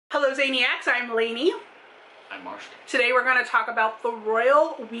Hello Zaniacs, I'm Laney. I'm Marsh. Today we're going to talk about The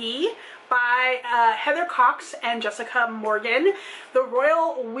Royal We by Heather Cox and Jessica Morgan. The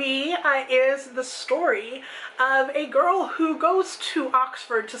Royal We is the story of a girl who goes to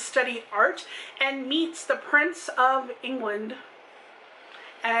Oxford to study art and meets the Prince of England.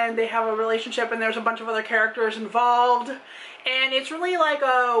 And they have a relationship, and there's a bunch of other characters involved. And it's really like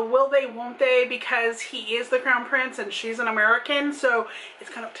a will they, won't they, because he is the crown prince and she's an American, so it's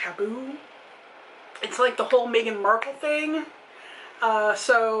kind of taboo. It's like the whole Meghan Markle thing.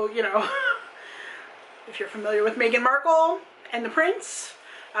 So, you know, if you're familiar with Meghan Markle and the prince,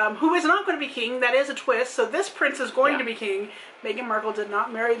 who is not going to be king, that is a twist. So this prince is going to be king. Meghan Markle did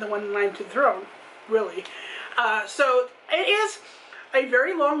not marry the one line to the throne, really. So it is a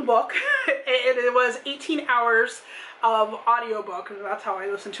very long book. It was 18 hours of audiobook, and that's how I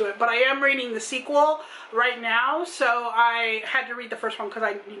listened to it. But I am reading the sequel right now, so I had to read the first one because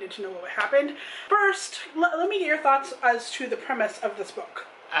I needed to know what happened. First, let me get your thoughts as to the premise of this book.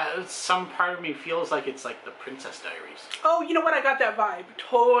 Some part of me feels like it's like the Princess Diaries. Oh, you know what? I got that vibe.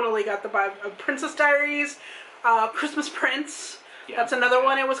 Totally got the vibe of Princess Diaries, Christmas Prince. Yeah, that's another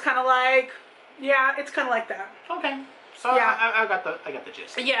one. It was kind of like, yeah, it's kind of like that. Okay. So yeah, I got the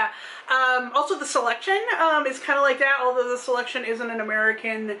gist. Yeah. Also, the selection is kind of like that. Although the selection isn't an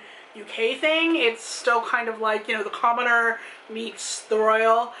American UK thing, it's still kind of like, you know, the commoner meets the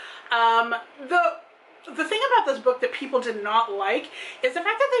royal. The thing about this book that people did not like is the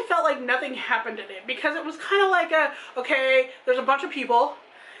fact that they felt like nothing happened in it, because it was kind of like okay, there's a bunch of people,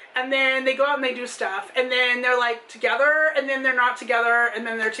 and then they go out and they do stuff, and then they're like together, and then they're not together, and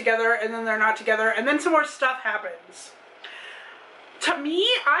then they're together, and then they're not together, and then some more stuff happens. To me,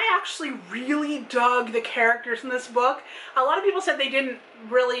 I actually really dug the characters in this book. A lot of people said they didn't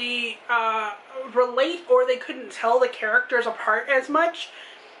really relate, or they couldn't tell the characters apart as much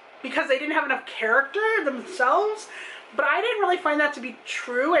because they didn't have enough character themselves. But I didn't really find that to be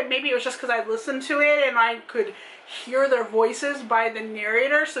true, and maybe it was just because I listened to it and I could hear their voices by the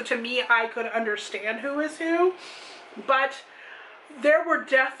narrator, so to me I could understand who is who. But there were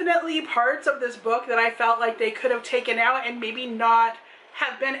definitely parts of this book that I felt like they could have taken out and maybe not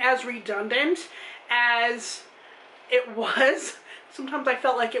have been as redundant as it was. Sometimes I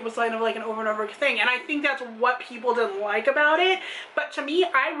felt like it was kind of like an over and over thing, and I think that's what people didn't like about it. But to me,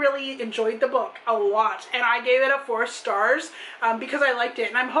 I really enjoyed the book a lot, and I gave it a 4 stars because I liked it,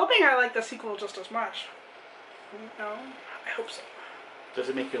 and I'm hoping I like the sequel just as much. No, I hope so. Does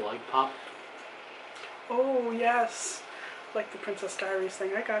it make your leg pop? Oh, yes. Like the Princess Diaries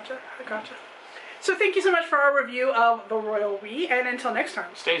thing. I gotcha. I gotcha. So thank you so much for our review of The Royal We, and until next time.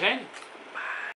 Stay Zainey.